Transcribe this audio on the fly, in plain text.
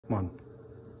One.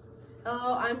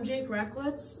 Hello, I'm Jake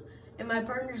Recklitz, and my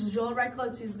partner is Joel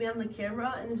Recklitz. He's behind the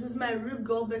camera, and this is my Rube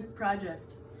Goldberg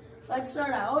project. Let's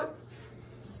start out.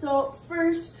 So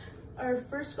first, our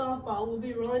first golf ball will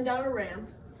be rolling down a ramp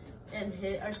and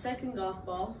hit our second golf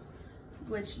ball,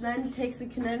 which then takes the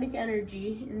kinetic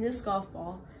energy in this golf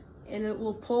ball, and it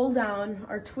will pull down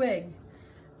our twig.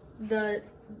 The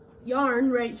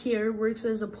yarn right here works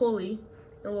as a pulley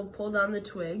and will pull down the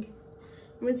twig.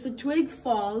 Once the twig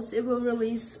falls, it will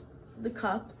release the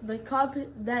cup. The cup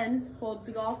then holds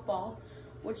the golf ball,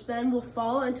 which then will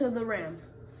fall into the ramp.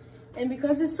 And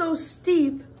because it's so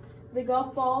steep, the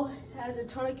golf ball has a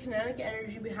ton of kinetic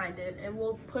energy behind it and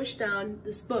will push down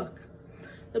this book.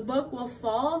 The book will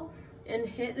fall and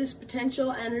hit this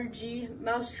potential energy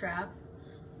mousetrap,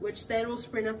 which then will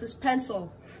spring up this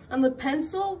pencil. On the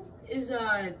pencil is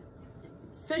a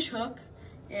fish hook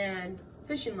and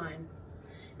fishing line.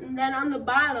 And then on the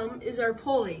bottom is our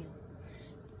pulley.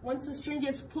 Once the string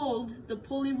gets pulled, the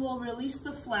pulley will release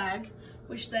the flag,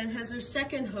 which then has our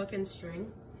second hook and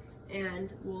string, and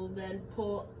will then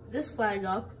pull this flag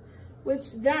up,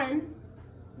 which then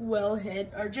will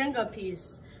hit our Jenga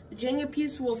piece. The Jenga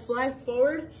piece will fly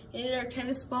forward and hit our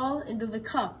tennis ball into the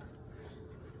cup.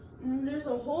 And there's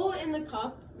a hole in the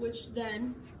cup, which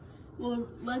then will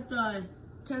let the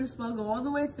tennis ball go all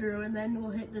the way through, and then we'll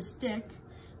hit the stick,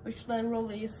 which then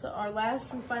release our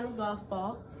last and final golf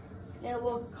ball. And it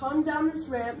will come down this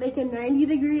ramp, make a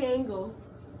 90-degree angle,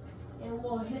 and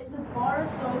we'll hit the bar of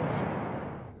soap